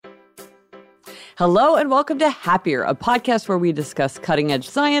Hello and welcome to Happier, a podcast where we discuss cutting-edge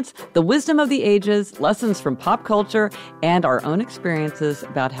science, the wisdom of the ages, lessons from pop culture, and our own experiences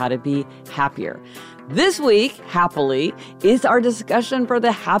about how to be happier. This week, happily, is our discussion for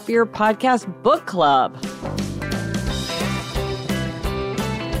the Happier Podcast Book Club.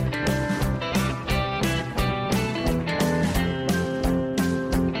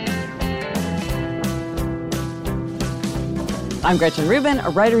 I'm Gretchen Rubin, a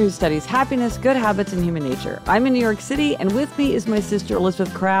writer who studies happiness, good habits, and human nature. I'm in New York City, and with me is my sister,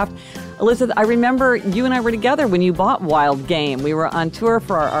 Elizabeth Kraft. Elizabeth, I remember you and I were together when you bought Wild Game. We were on tour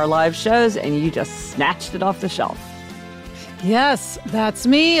for our live shows, and you just snatched it off the shelf. Yes, that's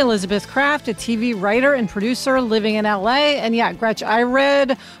me, Elizabeth Kraft, a TV writer and producer living in LA. And yeah, Gretch, I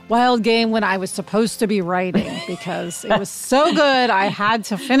read Wild Game when I was supposed to be writing because it was so good. I had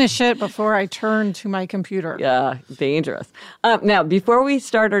to finish it before I turned to my computer. Yeah, dangerous. Now, before we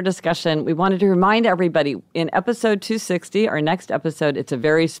start our discussion, we wanted to remind everybody in episode 260, our next episode, it's a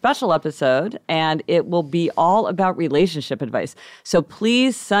very special episode, and it will be all about relationship advice. So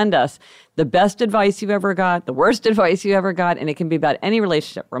please send us the best advice you've ever got, the worst advice you ever got, and it can be about any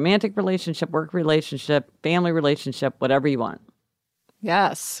relationship, romantic relationship, work relationship, family relationship, whatever you want.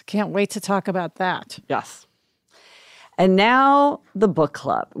 Yes, can't wait to talk about that. Yes. And now the book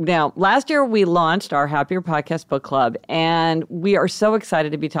club. Now, last year we launched our Happier Podcast Book Club, and we are so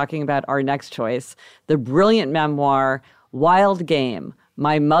excited to be talking about our next choice, the brilliant memoir, Wild Game,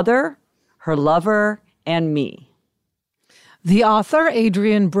 My Mother, Her Lover, and Me. The author,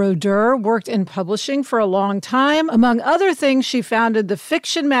 Adrienne Brodeur, worked in publishing for a long time. Among other things, she founded the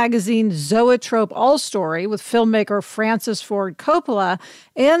fiction magazine Zoetrope All Story with filmmaker Francis Ford Coppola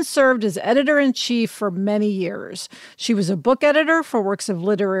and served as editor-in-chief for many years. She was a book editor for works of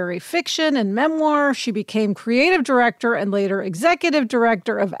literary fiction and memoir. She became creative director and later executive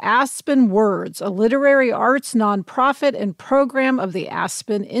director of Aspen Words, a literary arts nonprofit and program of the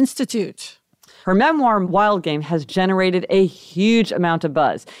Aspen Institute. Her memoir, Wild Game, has generated a huge amount of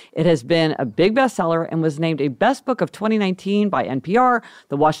buzz. It has been a big bestseller and was named a Best Book of 2019 by NPR,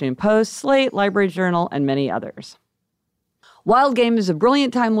 The Washington Post, Slate, Library Journal, and many others. Wild Game is a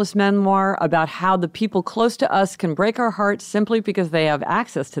brilliant, timeless memoir about how the people close to us can break our hearts simply because they have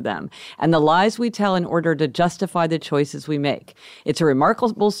access to them, and the lies we tell in order to justify the choices we make. It's a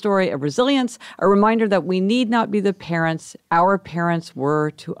remarkable story of resilience, a reminder that we need not be the parents our parents were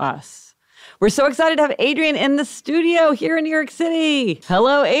to us. We're so excited to have Adrienne in the studio here in New York City.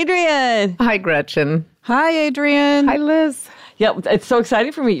 Hello, Adrienne. Hi, Gretchen. Hi, Adrienne. Hi, Liz. Yeah, it's so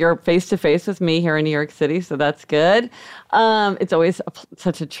exciting for me. You're face-to-face with me here in New York City, so that's good. It's always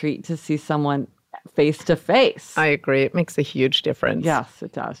such a treat to see someone face-to-face. I agree. It makes a huge difference. Yes,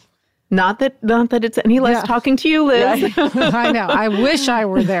 it does. Not that it's any less talking to you, Liz. Yeah. I know. I wish I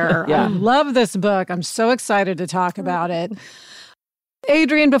were there. Yeah. I love this book. I'm so excited to talk about it.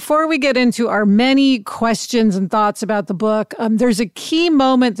 Adrienne, before we get into our many questions and thoughts about the book, there's a key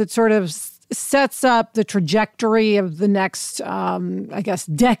moment that sort of sets up the trajectory of the next,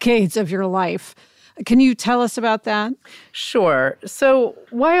 decades of your life. Can you tell us about that? Sure. So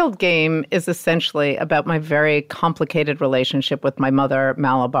Wild Game is essentially about my very complicated relationship with my mother,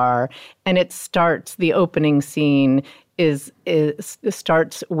 Malabar. And the opening scene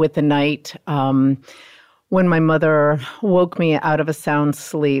starts with the night when my mother woke me out of a sound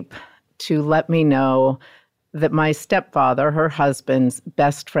sleep to let me know that my stepfather, her husband's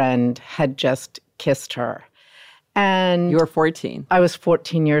best friend, had just kissed her. And you were 14. I was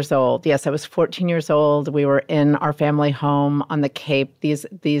 14 years old. Yes, I was 14 years old. We were in our family home on the Cape.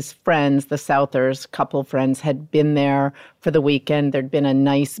 These friends, the Southers, couple friends, had been there for the weekend. There'd been a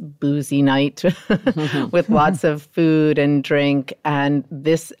nice boozy night with lots of food and drink. And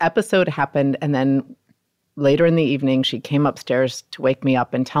this episode happened, and then later in the evening, she came upstairs to wake me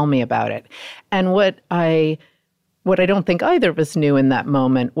up and tell me about it. And what I don't think either of us knew in that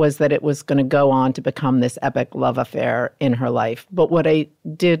moment was that it was going to go on to become this epic love affair in her life. But what I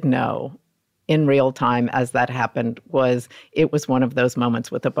did know in real time as that happened was it was one of those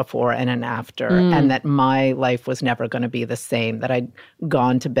moments with a before and an after, and that my life was never going to be the same, that I'd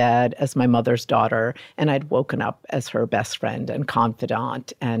gone to bed as my mother's daughter and I'd woken up as her best friend and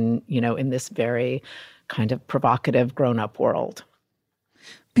confidant and, in this very kind of provocative grown-up world.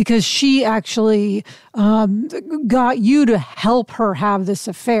 Because she actually got you to help her have this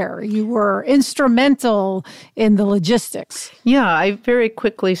affair. You were instrumental in the logistics. Yeah, I very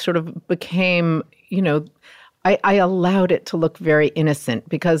quickly sort of became, I allowed it to look very innocent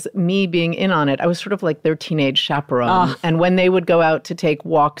because me being in on it, I was sort of like their teenage chaperone. And when they would go out to take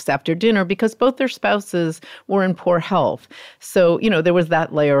walks after dinner, because both their spouses were in poor health. So, there was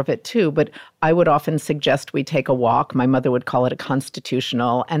that layer of it too. But I would often suggest we take a walk. My mother would call it a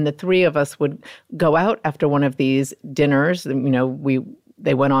constitutional. And the three of us would go out after one of these dinners.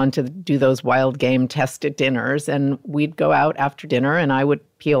 They went on to do those wild game tested dinners, and we'd go out after dinner and I would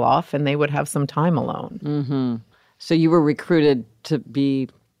peel off and they would have some time alone. Mm-hmm. So you were recruited to be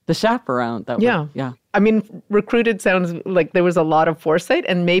the chaperone. Yeah. I mean, recruited sounds like there was a lot of foresight,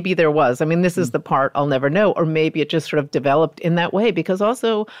 and maybe there was. I mean, this is the part I'll never know, or maybe it just sort of developed in that way because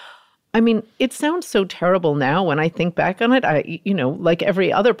also, I mean, it sounds so terrible now when I think back on it. Like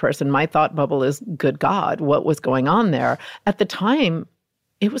every other person, my thought bubble is, good God, what was going on there? At the time,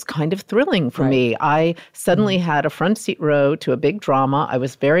 it was kind of thrilling for me. I suddenly had a front seat row to a big drama. I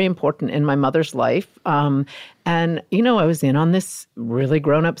was very important in my mother's life. And, I was in on this really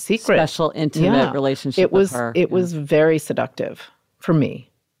grown-up secret. Special, intimate relationship with her. It was very seductive for me.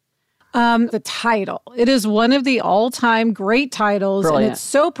 The title. It is one of the all-time great titles. Brilliant. And it's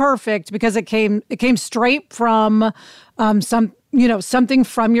so perfect because it came straight from something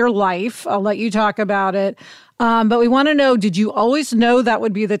from your life. I'll let you talk about it. But we want to know, did you always know that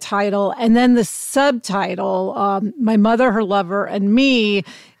would be the title? And then the subtitle, My Mother, Her Lover, and Me,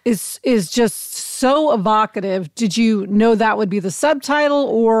 is just so evocative. Did you know that would be the subtitle,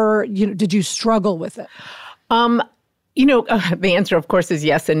 or did you struggle with it? The answer, of course, is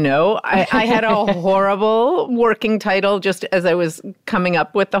yes and no. I had a horrible working title just as I was coming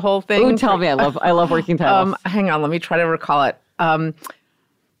up with the whole thing. Ooh, tell me, I love working titles. Hang on, let me try to recall it.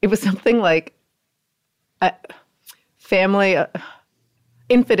 It was something like family,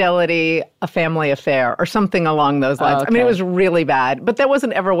 infidelity, a family affair, or something along those lines. Okay. I mean, it was really bad, but that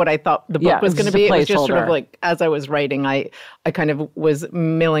wasn't ever what I thought the book was going to be. It was just sort of like, as I was writing, I kind of was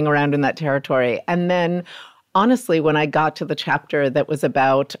milling around in that territory. And then, honestly, when I got to the chapter that was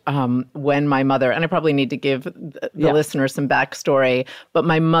about when my mother, and I probably need to give the listeners some backstory, but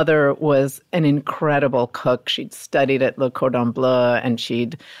my mother was an incredible cook. She'd studied at Le Cordon Bleu, and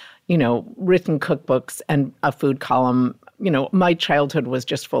she'd written cookbooks and a food column. My childhood was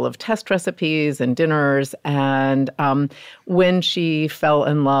just full of test recipes and dinners. And when she fell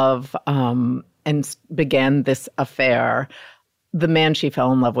in love and began this affair, the man she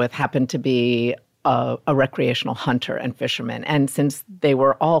fell in love with happened to be a recreational hunter and fisherman. And since they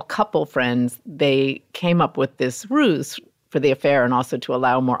were all couple friends, they came up with this ruse for the affair and also to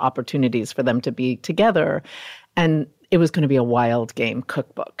allow more opportunities for them to be together. And it was going to be a wild game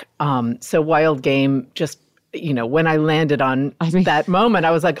cookbook. So wild game just, when I landed on that moment,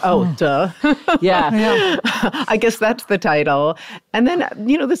 I was like, oh, duh. Yeah. I guess that's the title. And then,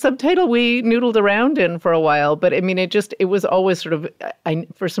 the subtitle we noodled around in for a while. But I mean, it was always sort of,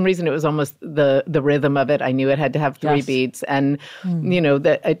 for some reason, it was almost the rhythm of it. I knew it had to have three beats. And,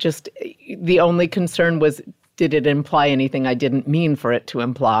 the only concern was, did it imply anything I didn't mean for it to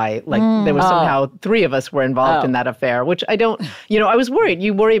imply? Like there was somehow three of us were involved in that affair, which I don't, I was worried.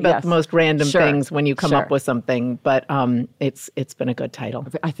 You worry about the most random things when you come up with something, but it's been a good title.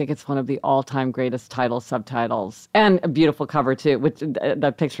 I think it's one of the all-time greatest titles, subtitles, and a beautiful cover too, with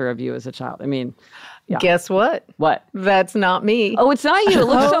the picture of you as a child. I mean, Guess what? What? That's not me. Oh, it's not you. It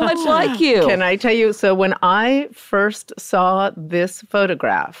looks so much like you. Can I tell you? So when I first saw this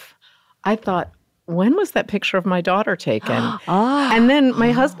photograph, I thought, when was that picture of my daughter taken? And then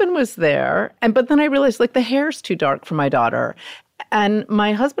my husband was there. But then I realized, the hair's too dark for my daughter. And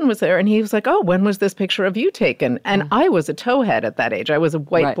my husband was there, and he was like, oh, when was this picture of you taken? And I was a towhead at that age. I was a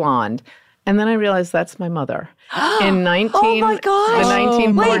white blonde. And then I realized that's my mother. In Oh my gosh.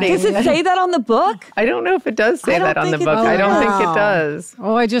 The 1940s. Wait, does it say that on the book? I don't know if it does say that on the book. I don't think it does.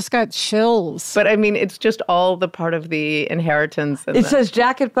 Oh, I just got chills. But I mean, it's just all the part of the inheritance. It says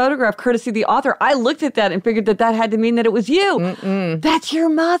jacket photograph, courtesy the author. I looked at that and figured that had to mean that it was you. Mm-mm. That's your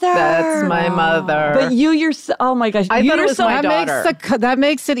mother. That's my mother. But you yourself, oh my gosh. I thought it was my daughter. That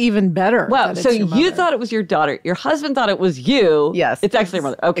makes it even better. Well, so you thought it was your daughter. Your husband thought it was you. Yes. It's actually your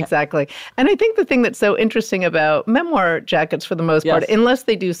mother. Okay. Exactly. And I think the thing that's so interesting about memoir jackets, for the most part, unless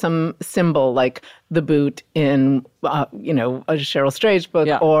they do some symbol like the boot in, a Cheryl Strayed's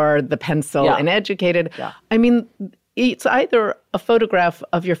book or the pencil in Educated. Yeah. I mean, it's either a photograph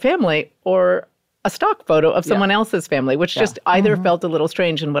of your family or a stock photo of someone else's family, which just either felt a little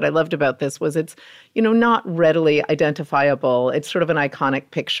strange. And what I loved about this was it's, not readily identifiable. It's sort of an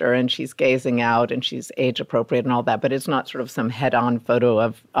iconic picture, and she's gazing out, and she's age appropriate and all that, but it's not sort of some head-on photo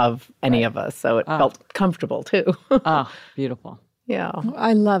of any of us. So it felt comfortable too. Oh, beautiful. Yeah.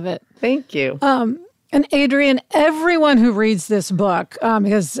 I love it. Thank you. And Adrienne, everyone who reads this book,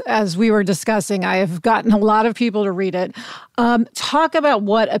 because as we were discussing, I have gotten a lot of people to read it, talk about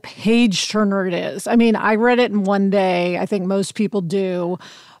what a page turner it is. I mean, I read it in one day. I think most people do.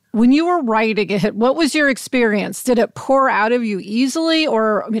 When you were writing it, what was your experience? Did it pour out of you easily?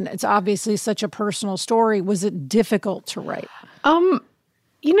 Or, I mean, it's obviously such a personal story. Was it difficult to write?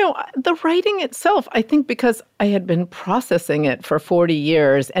 The writing itself, I think because I had been processing it for 40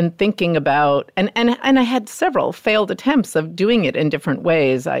 years and thinking about, and I had several failed attempts of doing it in different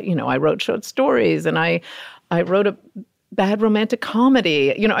ways. I wrote short stories and I wrote a bad romantic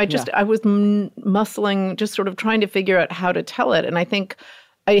comedy. I was muscling, just sort of trying to figure out how to tell it. And I think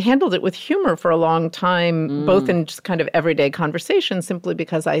I handled it with humor for a long time, both in just kind of everyday conversation, simply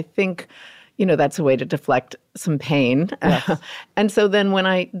because I think that's a way to deflect some pain. Yes. And so then when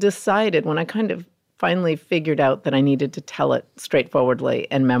I kind of finally figured out that I needed to tell it straightforwardly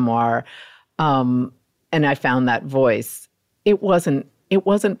in memoir, and I found that voice, it wasn't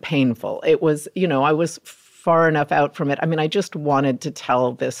painful. It was, I was far enough out from it. I mean, I just wanted to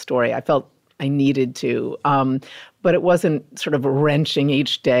tell this story. I felt I needed to, but it wasn't sort of wrenching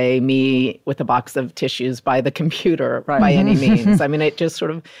each day, me with a box of tissues by the computer by any means. I mean, it just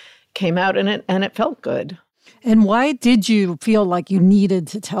sort of came out and it felt good. And why did you feel like you needed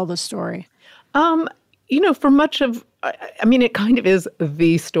to tell the story? For much of, it kind of is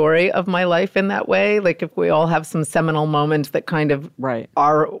the story of my life in that way. Like if we all have some seminal moments that kind of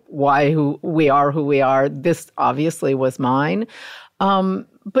are who we are, this obviously was mine.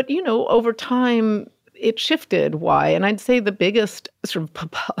 But, over time, it shifted why. And I'd say the biggest sort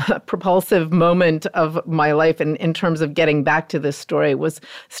of propulsive moment of my life in terms of getting back to this story was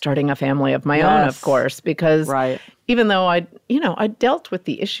starting a family of my own, of course, because even though I dealt with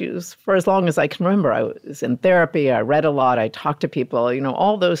the issues for as long as I can remember. I was in therapy, I read a lot, I talked to people,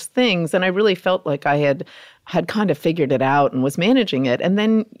 all those things. And I really felt like I had kind of figured it out and was managing it. And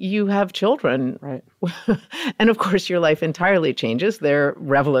then you have children. Right. And of course, your life entirely changes. They're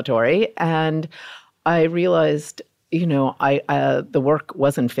revelatory. And I realized, the work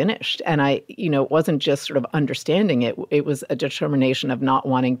wasn't finished. And it wasn't just sort of understanding it. It was a determination of not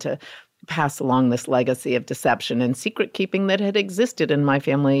wanting to pass along this legacy of deception and secret keeping that had existed in my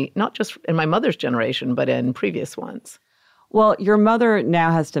family, not just in my mother's generation, but in previous ones. Well, your mother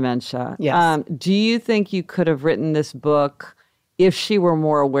now has dementia. Yes. Do you think you could have written this book if she were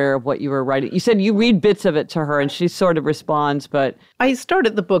more aware of what you were writing? You said you read bits of it to her and she sort of responds, but... I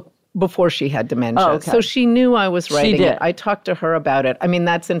started the book before she had dementia. Oh, okay. So she knew I was writing she did. it. I talked to her about it. I mean,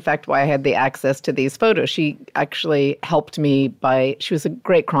 that's in fact why I had the access to these photos. She actually helped me she was a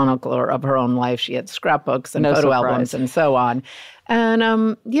great chronicler of her own life. She had scrapbooks and photo albums and so on. And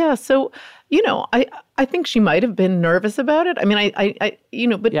so, I think she might have been nervous about it. I mean,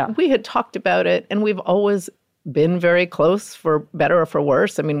 but we had talked about it and we've always been very close for better or for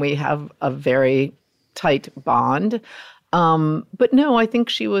worse. I mean, we have a very tight bond. But no, I think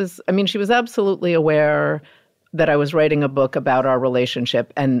she was absolutely aware that I was writing a book about our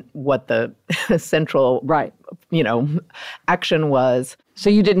relationship and what the central, action was. So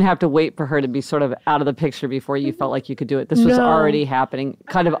you didn't have to wait for her to be sort of out of the picture before you felt like you could do it. This was already happening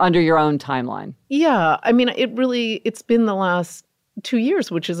kind of under your own timeline. Yeah. I mean, it's been the last 2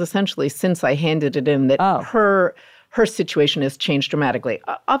 years, which is essentially since I handed it in, that her situation has changed dramatically.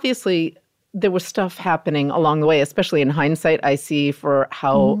 Obviously, there was stuff happening along the way, especially in hindsight. I see for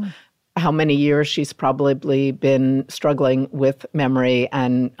how many years she's probably been struggling with memory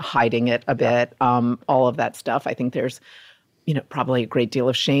and hiding it a bit, all of that stuff. I think there's, probably a great deal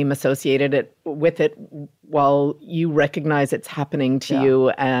of shame associated with it while you recognize it's happening to you.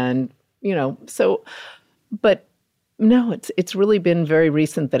 And, but no, it's really been very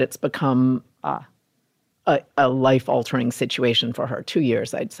recent that it's become a life-altering situation for her. 2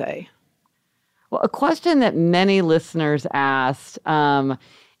 years, I'd say. Well, a question that many listeners asked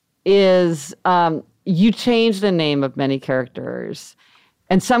is you change the name of many characters,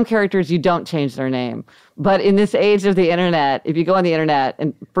 and some characters you don't change their name. But in this age of the internet, if you go on the internet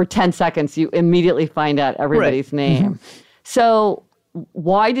and for 10 seconds, you immediately find out everybody's name. So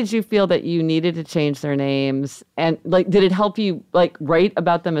why did you feel that you needed to change their names? And did it help you write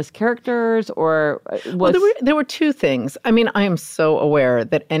about them as characters, or was... Well, there were two things. I mean, I am so aware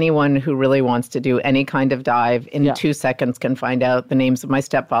that anyone who really wants to do any kind of dive in 2 seconds can find out the names of my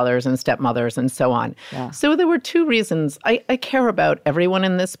stepfathers and stepmothers and so on. Yeah. So there were two reasons. I care about everyone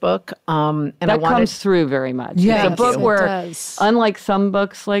in this book. And that comes through very much. Yeah, it's a book where, unlike some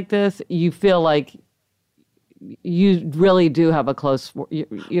books like this, you feel like you really do have a close,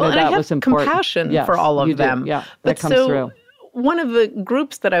 that was important. Compassion for all of them. Yeah, that comes through. One of the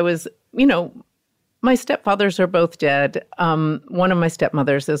groups that I was, My stepfathers are both dead. One of my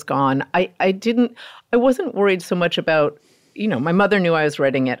stepmothers is gone. I wasn't worried so much about, my mother knew I was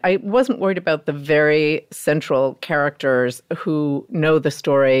writing it. I wasn't worried about the very central characters who know the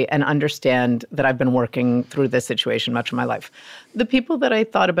story and understand that I've been working through this situation much of my life. The people that I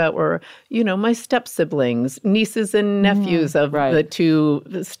thought about were, my step-siblings, nieces and nephews of the two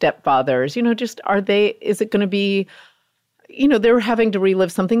stepfathers. Is it going to be, they're having to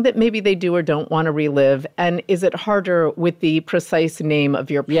relive something that maybe they do or don't want to relive. And is it harder with the precise name of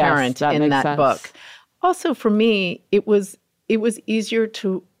your parent in that book? Also, for me, it was easier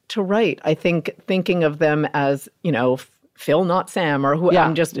to write. I think thinking of them as, Phil, not Sam, or who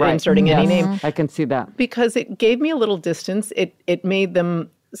I'm just inserting any name. I can see that. Because it gave me a little distance. It made them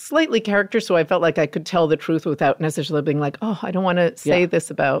slightly character, so I felt like I could tell the truth without necessarily being like, oh, I don't want to say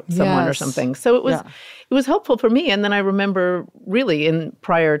this about someone or something. So it was helpful for me. And then I remember really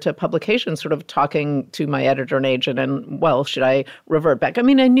prior to publication sort of talking to my editor and agent and, should I revert back? I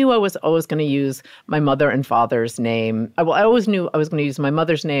mean, I knew I was always going to use my mother and father's name. I always knew I was going to use my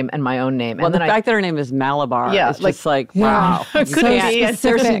mother's name and my own name. Well, and the fact that her name is Malabar is just wow. There's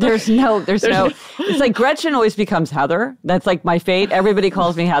no. It's like Gretchen always becomes Heather. That's like my fate. Everybody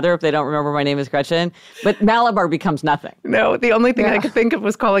calls me Heather if they don't remember my name is Gretchen. But Malabar becomes nothing. No, the only thing I could think of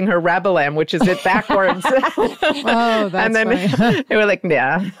was calling her Rabalam, which is it backwards. Oh, that's and then funny. they were like,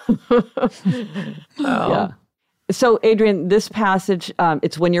 yeah. Yeah. So, Adrienne, this passage,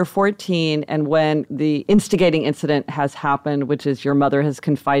 it's when you're 14 and when the instigating incident has happened, which is your mother has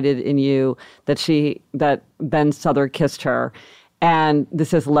confided in you that Ben Souther kissed her. And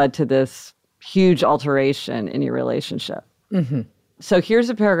this has led to this huge alteration in your relationship. Mm-hmm. So here's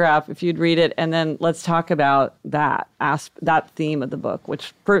a paragraph, if you'd read it, and then let's talk about that theme of the book,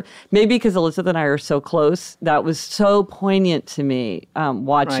 which maybe because Elizabeth and I are so close, that was so poignant to me,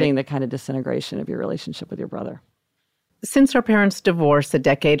 watching the kind of disintegration of your relationship with your brother. Since our parents' divorce a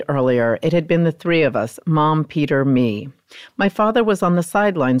decade earlier, it had been the three of us, Mom, Peter, me. My father was on the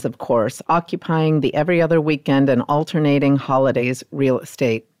sidelines, of course, occupying the every other weekend and alternating holidays real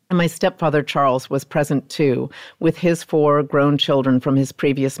estate. And my stepfather, Charles, was present too, with his 4 grown children from his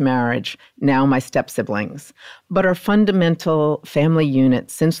previous marriage, now my step-siblings. But our fundamental family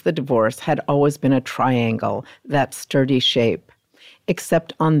unit since the divorce had always been a triangle, that sturdy shape.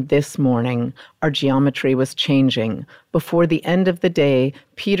 Except on this morning, our geometry was changing. Before the end of the day,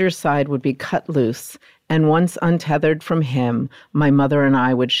 Peter's side would be cut loose, and once untethered from him, my mother and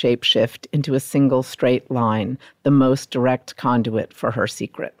I would shapeshift into a single straight line, the most direct conduit for her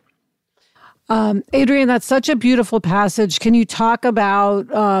secret. Adrienne, that's such a beautiful passage. Can you talk about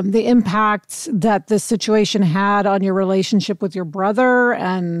the impacts that this situation had on your relationship with your brother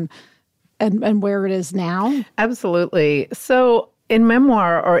and where it is now? Absolutely. So in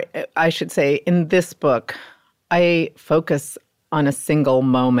memoir, or I should say in this book, I focus on a single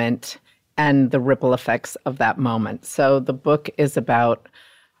moment and the ripple effects of that moment. So the book is about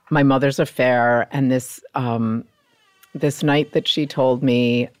my mother's affair and this night that she told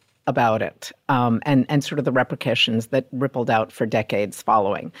me about it, and sort of the repercussions that rippled out for decades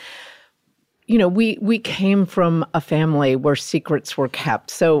following. We came from a family where secrets were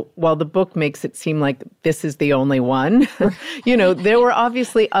kept. So while the book makes it seem like this is the only one, there were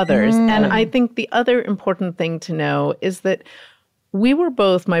obviously others. And I think the other important thing to know is that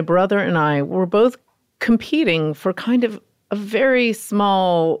my brother and I were both competing for kind of a very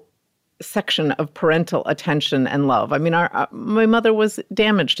small section of parental attention and love. I mean, my mother was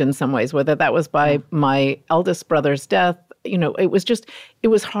damaged in some ways, whether that was by my eldest brother's death. It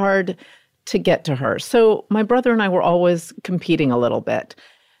was hard to get to her. So my brother and I were always competing a little bit.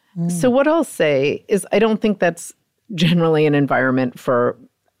 So what I'll say is I don't think that's generally an environment for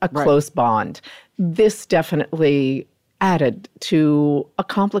a close bond. This definitely added to a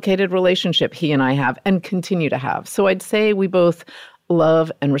complicated relationship he and I have and continue to have. So I'd say we both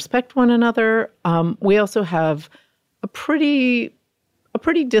love and respect one another. We also have a pretty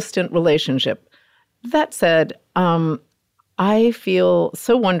distant relationship. That said, I feel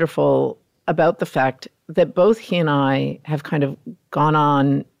so wonderful about the fact that both he and I have kind of gone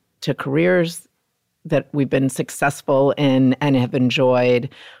on to careers that we've been successful in and have enjoyed.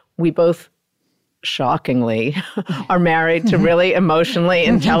 We both, shockingly, are married to really emotionally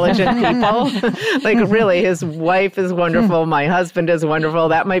intelligent people. Like, really, his wife is wonderful. My husband is wonderful.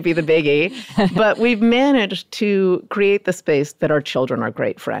 That might be the biggie. But we've managed to create the space that our children are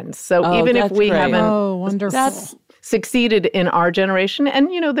great friends. So even if we haven't succeeded in our generation, and,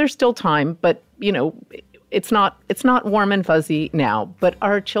 there's still time, but, it's not warm and fuzzy now. But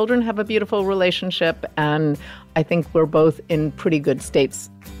our children have a beautiful relationship, and I think we're both in pretty good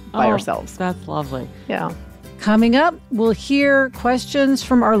states by ourselves. That's lovely. Yeah. Coming up, we'll hear questions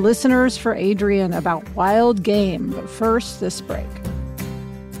from our listeners for Adrienne about wild game. But first, this break.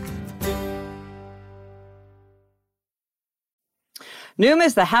 Noom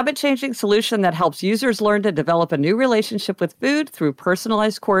is the habit-changing solution that helps users learn to develop a new relationship with food through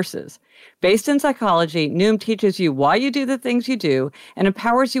personalized courses. Based in psychology, Noom teaches you why you do the things you do and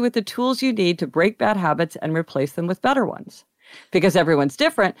empowers you with the tools you need to break bad habits and replace them with better ones. Because everyone's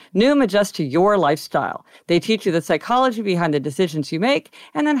different, Noom adjusts to your lifestyle. They teach you the psychology behind the decisions you make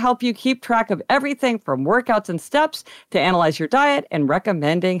and then help you keep track of everything from workouts and steps to analyze your diet and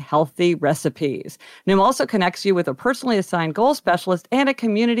recommending healthy recipes. Noom also connects you with a personally assigned goal specialist and a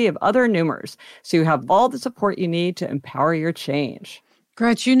community of other Noomers, so you have all the support you need to empower your change.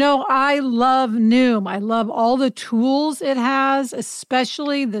 Gretch, I love Noom. I love all the tools it has,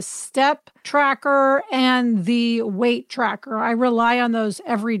 especially the step tracker and the weight tracker. I rely on those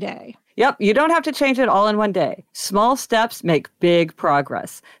every day. Yep, you don't have to change it all in one day. Small steps make big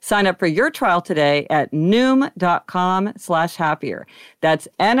progress. Sign up for your trial today at Noom.com/happier. That's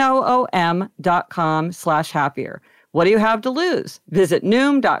NOOM.com/happier. What do you have to lose? Visit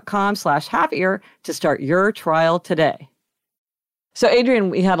Noom.com/happier to start your trial today. So, Adrienne,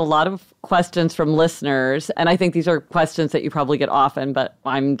 we had a lot of questions from listeners, and I think these are questions that you probably get often, but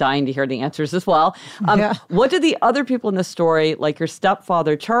I'm dying to hear the answers as well. What did the other people in the story, like your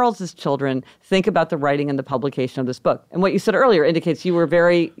stepfather, Charles's children, think about the writing and the publication of this book? And what you said earlier indicates you were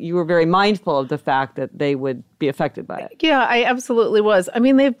very mindful of the fact that they would be affected by it. Yeah, I absolutely was. I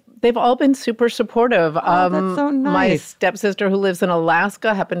mean, they've all been super supportive. That's so nice. My stepsister, who lives in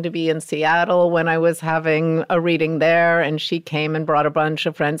Alaska, happened to be in Seattle when I was having a reading there, and she came and brought a bunch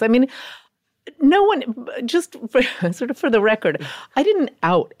of friends. I mean, no one, just for the record, I didn't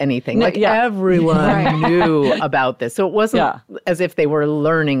out anything. Everyone knew about this. So it wasn't as if they were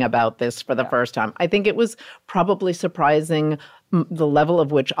learning about this for the first time. I think it was probably surprising the level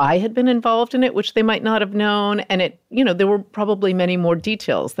of which I had been involved in it, which they might not have known. And there were probably many more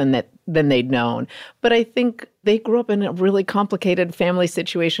details than they'd known. But I think they grew up in a really complicated family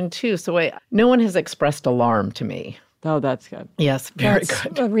situation too. So no one has expressed alarm to me. Oh, that's good. Yes, very That's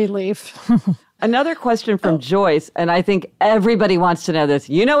good. a relief. Another question from Joyce, and I think everybody wants to know this.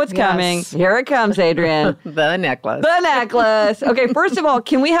 You know what's coming. Here it comes, Adrienne. The necklace. The necklace. Okay, first of all,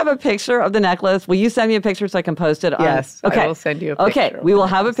 can we have a picture of the necklace? Will you send me a picture so I can post it on? Yes, okay. I will send you a picture. Okay, we will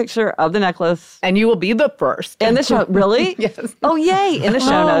have a picture of the necklace. And you will be the first. In the show. Really? Yes. Oh, yay. In the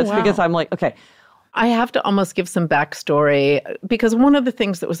show notes, wow. because I'm like, okay. I have to almost give some backstory, because one of the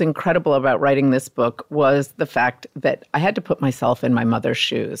things that was incredible about writing this book was the fact that I had to put myself in my mother's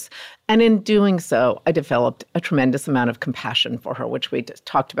shoes. And in doing so, I developed a tremendous amount of compassion for her, which we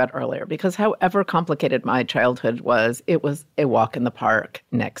talked about earlier, because however complicated my childhood was, it was a walk in the park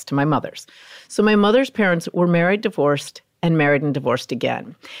next to my mother's. So my mother's parents were married, divorced, and married and divorced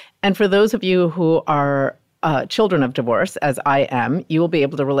again. And for those of you who are children of divorce, as I am, you will be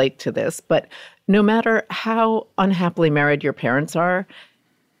able to relate to this. But no matter how unhappily married your parents are,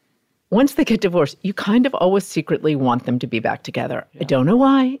 once they get divorced, you kind of always secretly want them to be back together. Yeah. I don't know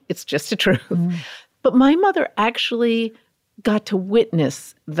why. It's just a truth. Mm. But my mother actually got to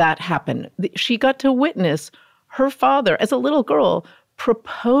witness that happen. She got to witness her father, as a little girl,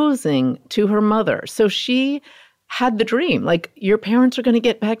 proposing to her mother. So she had the dream, like, your parents are going to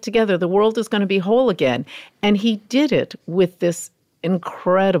get back together. The world is going to be whole again. And he did it with this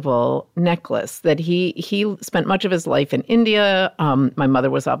incredible necklace that he spent much of his life in India. My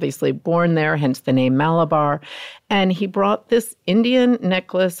mother was obviously born there, hence the name Malabar. And he brought this Indian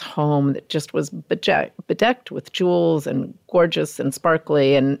necklace home that just was bedecked with jewels and gorgeous and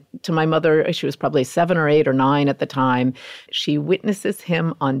sparkly. And to my mother, she was probably 7 or 8 or 9 at the time. She witnesses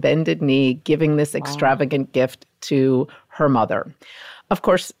him on bended knee giving this extravagant gift to her mother. Of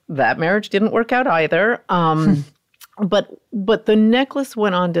course, that marriage didn't work out either. But the necklace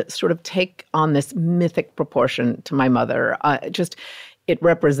went on to sort of take on this mythic proportion to my mother. It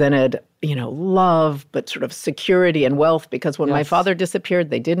represented, love, but sort of security and wealth, because when my father disappeared,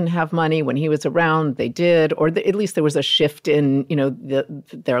 they didn't have money. When he was around, they did, or at least there was a shift in,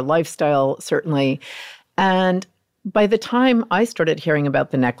 their lifestyle, certainly. And by the time I started hearing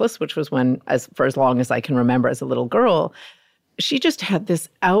about the necklace, which was for as long as I can remember as a little girl, she just had this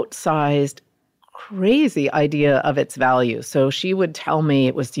outsized, crazy idea of its value. So she would tell me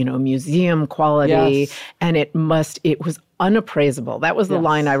it was, museum quality, and it was unappraisable. That was the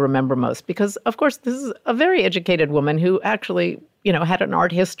line I remember most, because of course this is a very educated woman who actually had an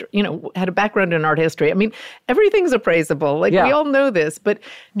art history, had a background in art history. I mean, everything's appraisable. Like, we all know this, but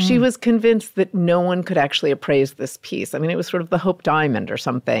she was convinced that no one could actually appraise this piece. I mean, it was sort of the Hope Diamond or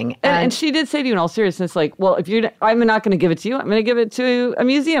something. And she did say to you in all seriousness, like, well, I'm not going to give it to you. I'm going to give it to a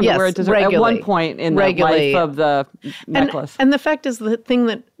museum yes, where it deserves at one point in the life of the necklace. And the fact is the thing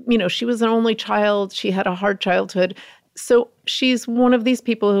that, she was an only child. She had a hard childhood. So she's one of these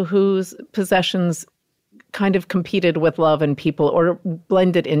people whose possessions kind of competed with love and people or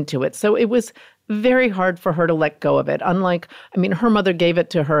blended into it. So it was very hard for her to let go of it. Unlike, her mother gave it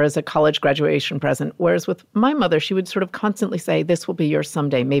to her as a college graduation present, whereas with my mother, she would sort of constantly say, this will be yours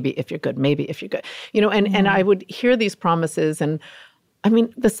someday, maybe if you're good, maybe if you're good. And I would hear these promises. And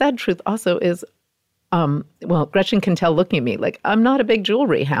the sad truth also is, Gretchen can tell looking at me, like, I'm not a big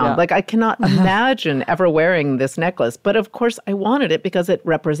jewelry hound. Yeah. Like, I cannot imagine ever wearing this necklace. But of course, I wanted it because it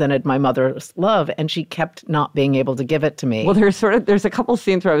represented my mother's love, and she kept not being able to give it to me. Well, there's a couple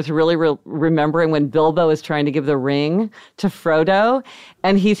scenes where I was really remembering when Bilbo is trying to give the ring to Frodo,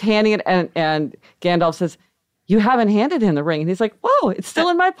 and he's handing it, and Gandalf says, you haven't handed him the ring. And he's like, whoa, it's still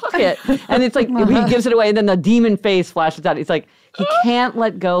in my pocket. And it's like, he gives it away, and then the demon face flashes out. He's like, he can't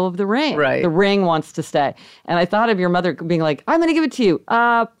let go of the ring. Right. The ring wants to stay. And I thought of your mother being like, I'm going to give it to you,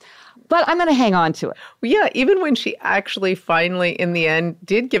 but I'm going to hang on to it. Yeah, even when she actually finally, in the end,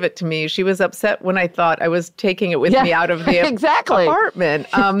 did give it to me, she was upset when I thought I was taking it with me out of the apartment.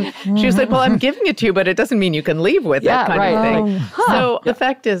 She was like, well, I'm giving it to you, but it doesn't mean you can leave with it, kind of thing. So the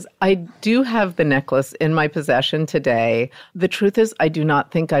fact is, I do have the necklace in my possession today. The truth is, I do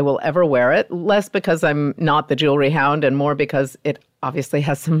not think I will ever wear it, less because I'm not the jewelry hound and more because it obviously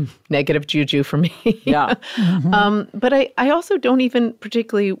has some negative juju for me. Yeah. But I also don't even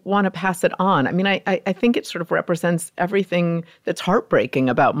particularly want to pass it on. I think it sort of represents everything that's heartbreaking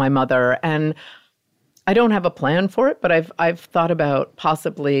about my mother. And I don't have a plan for it, but I've thought about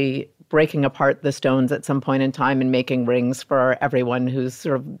possibly breaking apart the stones at some point in time and making rings for everyone who's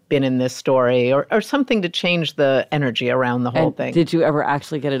sort of been in this story or something to change the energy around the whole thing. Did you ever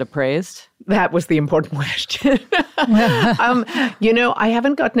actually get it appraised? That was the important question. I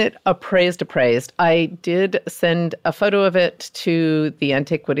haven't gotten it appraised. I did send a photo of it to the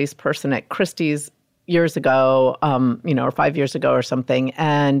antiquities person at Christie's years ago, or 5 years ago or something.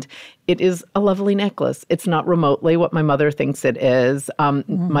 And it is a lovely necklace. It's not remotely what my mother thinks it is.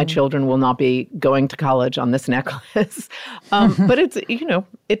 My children will not be going to college on this necklace. But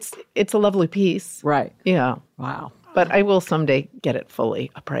it's a lovely piece. Right. Yeah. Wow. But I will someday get it fully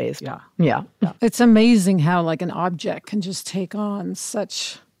appraised. Yeah. It's amazing how like an object can just take on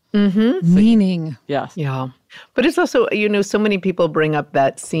such meaning. Yes. Yeah. But it's also, so many people bring up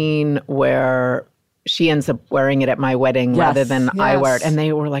that scene where she ends up wearing it at my wedding rather than I wear it. And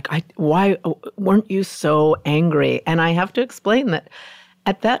they were like, why weren't you so angry? And I have to explain that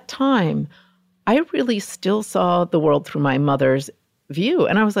at that time, I really still saw the world through my mother's view.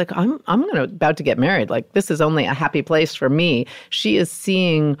 And I was like, I'm about to get married. Like, this is only a happy place for me. She is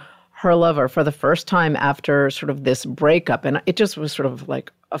seeing her lover for the first time after sort of this breakup. And it just was sort of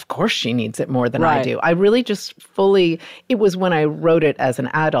like, of course she needs it more than I do. I really just it was when I wrote it as an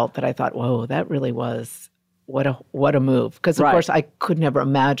adult that I thought, whoa, that really was, what a move. Because of course I could never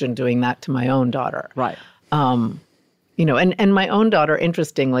imagine doing that to my own daughter. Right. And my own daughter,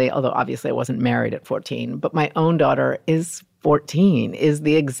 interestingly, although obviously I wasn't married at 14, but my own daughter is 14, is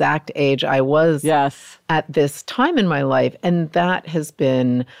the exact age I was at this time in my life. And that has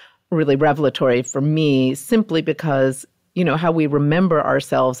been really revelatory for me simply because, how we remember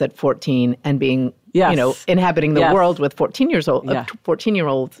ourselves at 14 and being, inhabiting the world with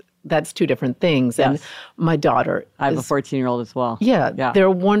 14-year-olds, that's two different things. Yes. And my daughter I have a 14-year-old as well. Yeah.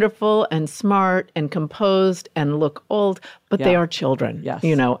 They're wonderful and smart and composed and look old, but they are children,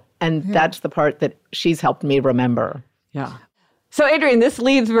 and that's the part that she's helped me remember. Yeah. So, Adrienne, this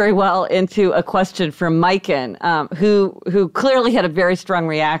leads very well into a question from Maiken, who clearly had a very strong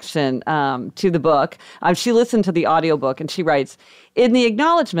reaction to the book. She listened to the audiobook and she writes, in the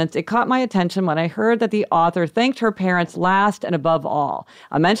acknowledgments, it caught my attention when I heard that the author thanked her parents last and above all.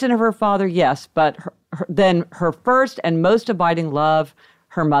 A mention of her father, yes, but then her first and most abiding love,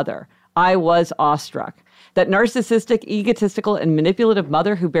 her mother. I was awestruck. That narcissistic, egotistical, and manipulative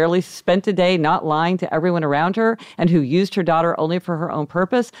mother who barely spent a day not lying to everyone around her and who used her daughter only for her own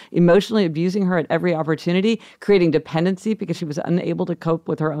purpose, emotionally abusing her at every opportunity, creating dependency because she was unable to cope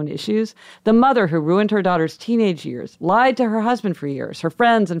with her own issues. The mother who ruined her daughter's teenage years, lied to her husband for years, her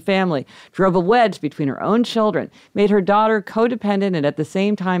friends and family, drove a wedge between her own children, made her daughter codependent, and at the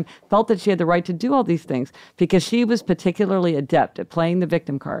same time felt that she had the right to do all these things because she was particularly adept at playing the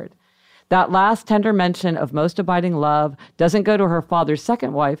victim card. That last tender mention of most abiding love doesn't go to her father's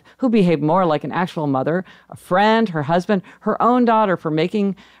second wife, who behaved more like an actual mother, a friend, her husband, her own daughter for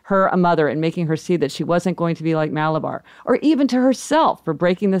making her a mother and making her see that she wasn't going to be like Malabar, or even to herself for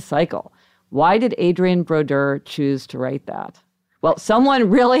breaking the cycle. Why did Adrienne Brodeur choose to write that? Well, someone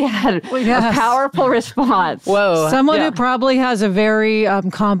really had a powerful response. Whoa. Someone who probably has a very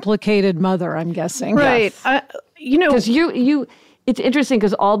complicated mother, I'm guessing. Right. Yes. Because it's interesting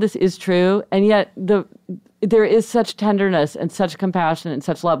because all this is true, and yet there is such tenderness and such compassion and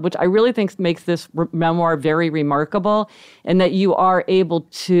such love, which I really think makes this memoir very remarkable, and that you are able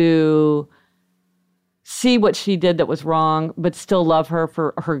to see what she did that was wrong, but still love her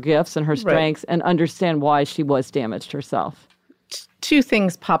for her gifts and her strengths, and understand why she was damaged herself. Two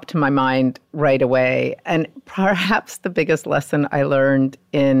things popped to my mind right away. And perhaps the biggest lesson I learned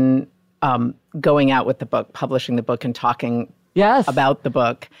in going out with the book, publishing the book, and talking about the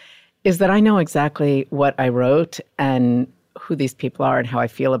book is that I know exactly what I wrote and who these people are and how I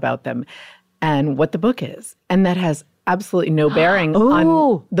feel about them and what the book is. And that has absolutely no bearing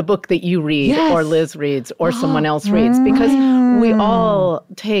on the book that you read or Liz reads or someone else reads, because we all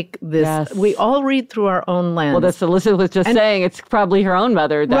take this, we all read through our own lens. Well, that's what Liz was just saying. It's probably her own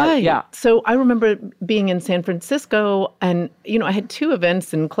mother. So I remember being in San Francisco, and, I had two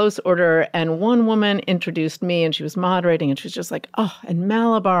events in close order, and one woman introduced me, and she was moderating, and she was just like, and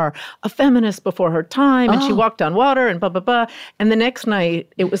Malabar, a feminist before her time, and she walked on water, and blah, blah, blah. And the next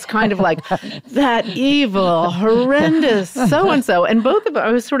night, it was kind of like, that evil, horrendous so-and-so. And both of them,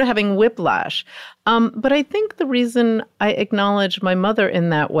 I was sort of having whiplash. But I think the reason I acknowledge my mother in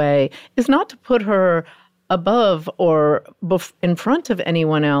that way is not to put her above or in front of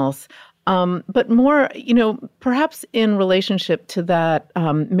anyone else, but more, perhaps in relationship to that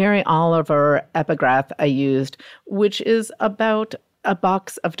Mary Oliver epigraph I used, which is about a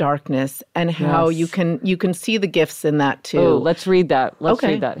box of darkness and how you can see the gifts in that too. Oh, let's read that. Let's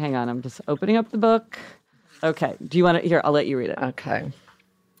read that. Hang on, I'm just opening up the book. Okay. Do you want to? Here, I'll let you read it. Okay.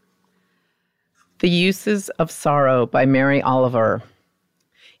 The Uses of Sorrow by Mary Oliver.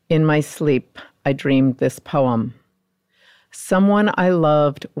 In my sleep, I dreamed this poem. Someone I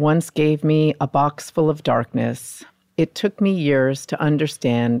loved once gave me a box full of darkness. It took me years to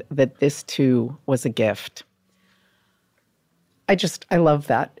understand that this too was a gift. I love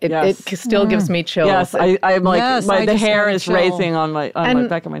that. It still gives me chills. Yes, I'm like, the hair is raising on my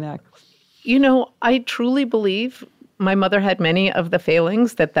back of my neck. I truly believe my mother had many of the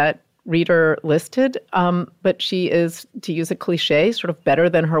failings that reader listed, but she is, to use a cliche, sort of better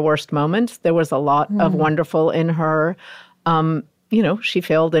than her worst moments. There was a lot of wonderful in her. She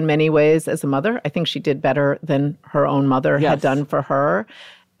failed in many ways as a mother. I think she did better than her own mother had done for her.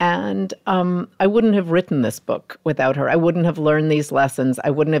 And I wouldn't have written this book without her. I wouldn't have learned these lessons.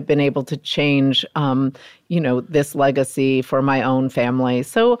 I wouldn't have been able to change, this legacy for my own family.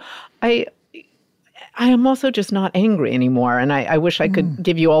 So I am also just not angry anymore. And I wish I could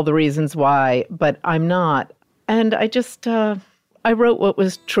give you all the reasons why, but I'm not. And I just, I wrote what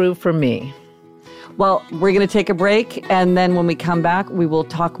was true for me. Well, we're going to take a break. And then when we come back, we will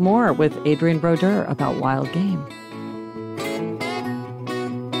talk more with Adrienne Brodeur about Wild Game.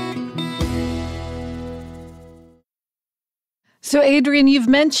 So, Adrienne, you've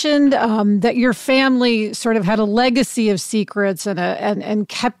mentioned that your family sort of had a legacy of secrets and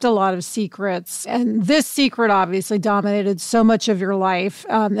kept a lot of secrets. And this secret obviously dominated so much of your life.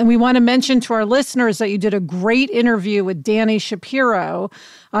 And we want to mention to our listeners that you did a great interview with Dani Shapiro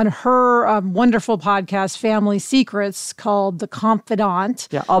on her wonderful podcast, Family Secrets, called The Confidant.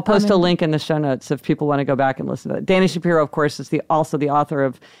 Yeah, I'll post a link in the show notes if people want to go back and listen to it. Dani Shapiro, of course, is also the author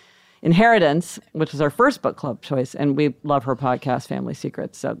of Inheritance, which was our first book club choice, and we love her podcast, Family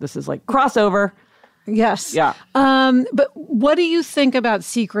Secrets. So this is like crossover. Yes. Yeah. But what do you think about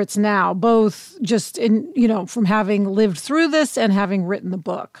secrets now, both just from having lived through this and having written the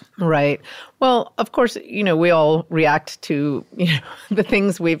book? Right. Well, of course, we all react to, the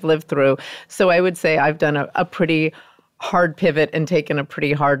things we've lived through. So I would say I've done a pretty hard pivot and taken a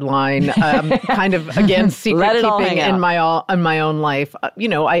pretty hard line, kind of against secret keeping in my own life.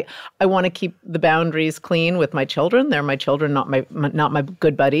 I want to keep the boundaries clean with my children. They're my children, not my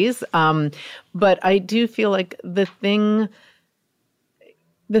good buddies. But I do feel like the thing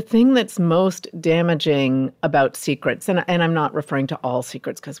that's most damaging about secrets, and I'm not referring to all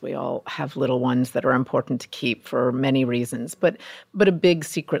secrets because we all have little ones that are important to keep for many reasons, but a big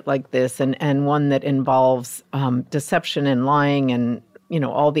secret like this and one that involves deception and lying and,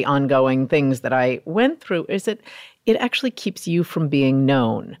 all the ongoing things that I went through is that it actually keeps you from being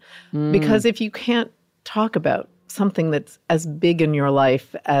known. Because if you can't talk about something that's as big in your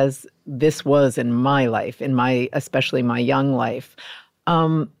life as this was in my life, especially my young life,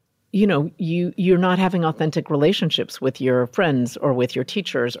 you're not having authentic relationships with your friends or with your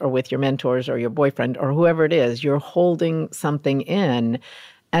teachers or with your mentors or your boyfriend or whoever it is. You're holding something in,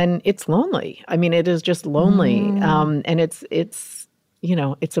 and it's lonely. I mean, it is just lonely, and it's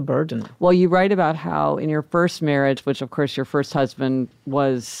a burden. Well, you write about how in your first marriage, which of course your first husband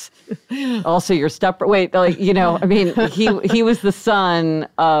was also your he was the son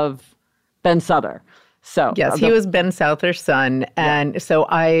of Ben Souther. So yes, he was Ben Souther's son. And so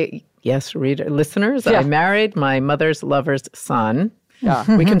listeners, I married my mother's lover's son. Yeah.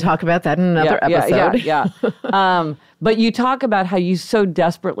 We can talk about that in another episode. Yeah. But you talk about how you so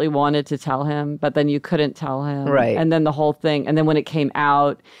desperately wanted to tell him, but then you couldn't tell him. Right. And then the whole thing. And then when it came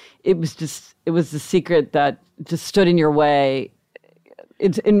out, it was the secret that just stood in your way.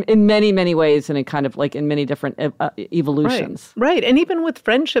 It's in many, many ways, and in kind of like in many different evolutions. Right. And even with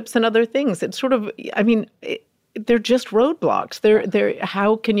friendships and other things, it's sort of, they're just roadblocks. They're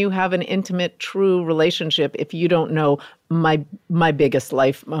how can you have an intimate, true relationship if you don't know my biggest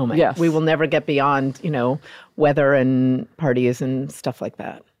life moment? Yes. We will never get beyond, weather and parties and stuff like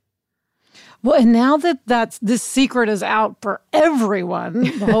that. Well, and now that this secret is out for everyone,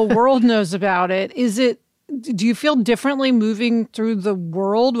 the whole world knows about it, do you feel differently moving through the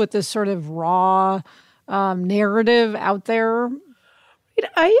world with this sort of raw narrative out there?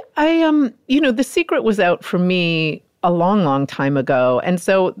 The secret was out for me a long, long time ago. And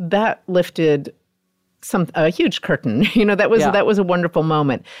so that lifted a huge curtain. That was a wonderful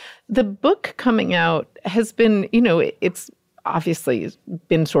moment. The book coming out has been, it's obviously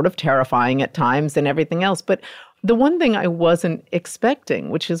been sort of terrifying at times and everything else. But the one thing I wasn't expecting,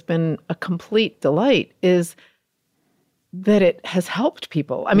 which has been a complete delight, is that it has helped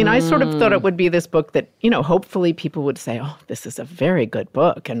people. I mean, I sort of thought it would be this book that, hopefully people would say, oh, this is a very good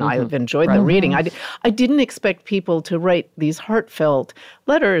book, and I've enjoyed the reading. I didn't expect people to write these heartfelt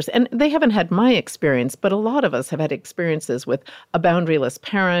letters, and they haven't had my experience, but a lot of us have had experiences with a boundaryless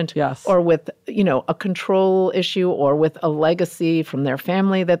parent, or with, a control issue, or with a legacy from their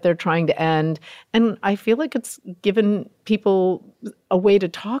family that they're trying to end. And I feel like it's given people a way to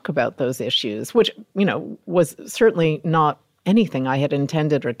talk about those issues, which, was certainly not anything I had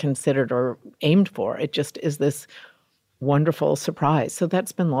intended or considered or aimed for. It just is this wonderful surprise. So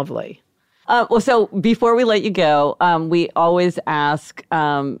that's been lovely. So before we let you go, we always ask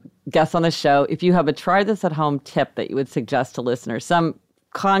guests on the show if you have a try this at home tip that you would suggest to listeners, some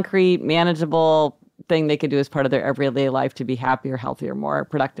concrete, manageable thing they could do as part of their everyday life to be happier, healthier, more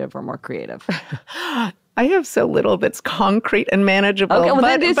productive, or more creative. I have so little that's concrete and manageable. Okay, well,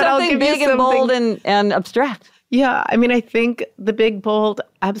 then do something big and bold and abstract. Yeah, I think the big, bold,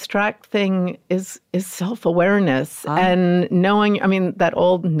 abstract thing is self-awareness and knowing, that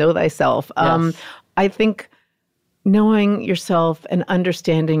old know thyself. Yes. I think knowing yourself and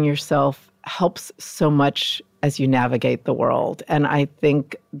understanding yourself helps so much as you navigate the world. And I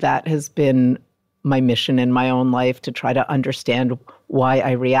think that has been my mission in my own life, to try to understand why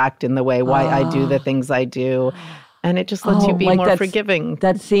I react in the way, why I do the things I do. And it just lets you be more forgiving.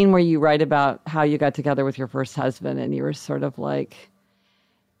 That scene where you write about how you got together with your first husband and you were sort of like,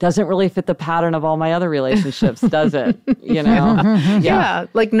 doesn't really fit the pattern of all my other relationships, does it? Yeah,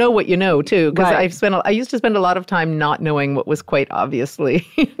 like know what you know, too. Because right. I used to spend a lot of time not knowing what was quite obviously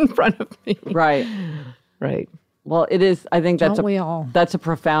in front of me. Right. Right. Well, it is. I think that's that's a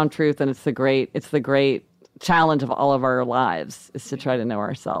profound truth, and it's the great challenge of all of our lives is to try to know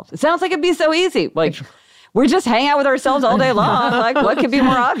ourselves. It sounds like it'd be so easy. Like we just hang out with ourselves all day long. Like what could be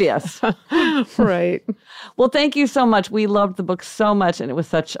more obvious? Right. Well, thank you so much. We loved the book so much, and it was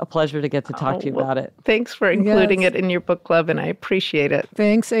such a pleasure to get to talk to you about it. Thanks for including it in your book club, and I appreciate it.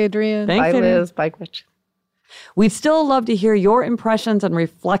 Thanks, Adrienne. Thanks, Bye, Liz. Bye, Gretchen. We'd still love to hear your impressions and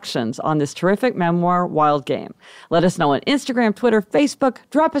reflections on this terrific memoir, Wild Game. Let us know on Instagram, Twitter, Facebook.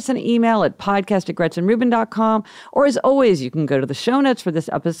 Drop us an email at podcast@GretchenRubin.com. Or as always, you can go to the show notes for this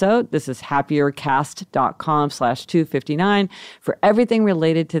episode. This is happiercast.com/259 for everything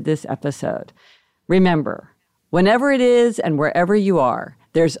related to this episode. Remember, whenever it is and wherever you are,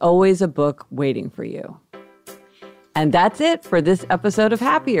 there's always a book waiting for you. And that's it for this episode of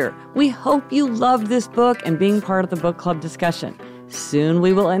Happier. We hope you loved this book and being part of the book club discussion. Soon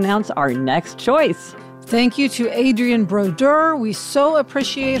we will announce our next choice. Thank you to Adrienne Brodeur. We so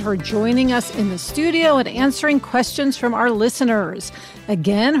appreciate her joining us in the studio and answering questions from our listeners.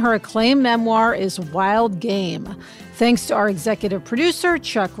 Again, her acclaimed memoir is Wild Game. Thanks to our executive producer,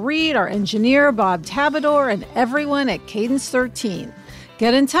 Chuck Reed, our engineer, Bob Tabador, and everyone at Cadence 13.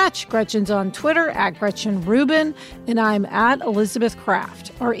 Get in touch. Gretchen's on Twitter at Gretchen Rubin, and I'm at Elizabeth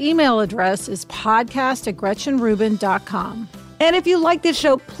Kraft. Our email address is podcast@GretchenRubin.com. And if you like this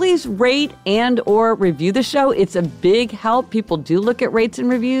show, please rate and or review the show. It's a big help. People do look at rates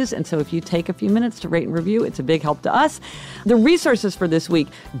and reviews. And so if you take a few minutes to rate and review, it's a big help to us. The resources for this week.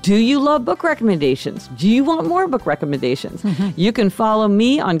 Do you love book recommendations? Do you want more book recommendations? You can follow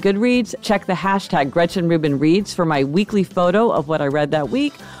me on Goodreads. Check the hashtag Gretchen Rubin Reads for my weekly photo of what I read that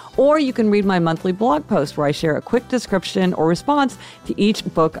week. Or you can read my monthly blog post where I share a quick description or response to each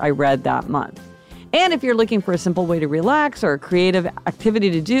book I read that month. And if you're looking for a simple way to relax or a creative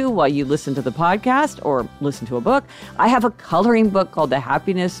activity to do while you listen to the podcast or listen to a book, I have a coloring book called The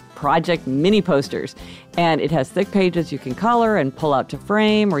Happiness Project Mini Posters. And it has thick pages you can color and pull out to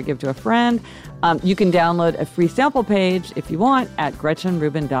frame or give to a friend. You can download a free sample page if you want at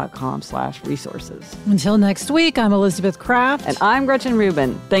GretchenRubin.com/resources. Until next week, I'm Elizabeth Kraft. And I'm Gretchen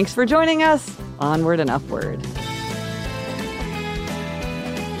Rubin. Thanks for joining us. Onward and upward.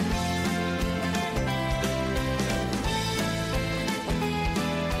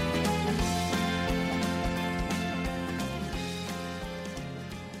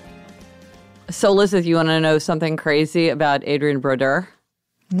 So, Elizabeth, you want to know something crazy about Adrienne Brodeur?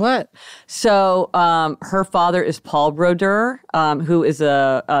 What? So her father is Paul Brodeur, who is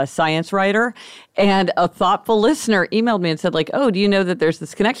a science writer. And a thoughtful listener emailed me and said, like, oh, do you know that there's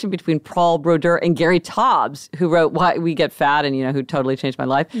this connection between Paul Brodeur and Gary Taubes, who wrote Why We Get Fat and, who totally changed my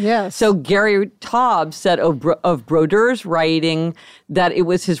life? Yes. So Gary Taubes said of Brodeur's writing that it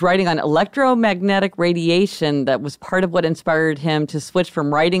was his writing on electromagnetic radiation that was part of what inspired him to switch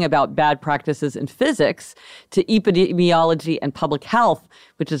from writing about bad practices in physics to epidemiology and public health,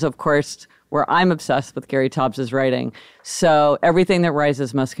 which is, of course, where I'm obsessed with Gary Taubes' writing. So everything that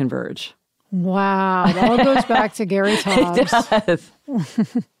rises must converge. Wow. It all goes back to Gary Taubes. It does.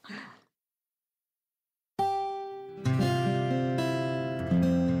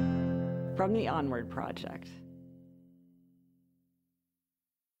 From the Onward Project.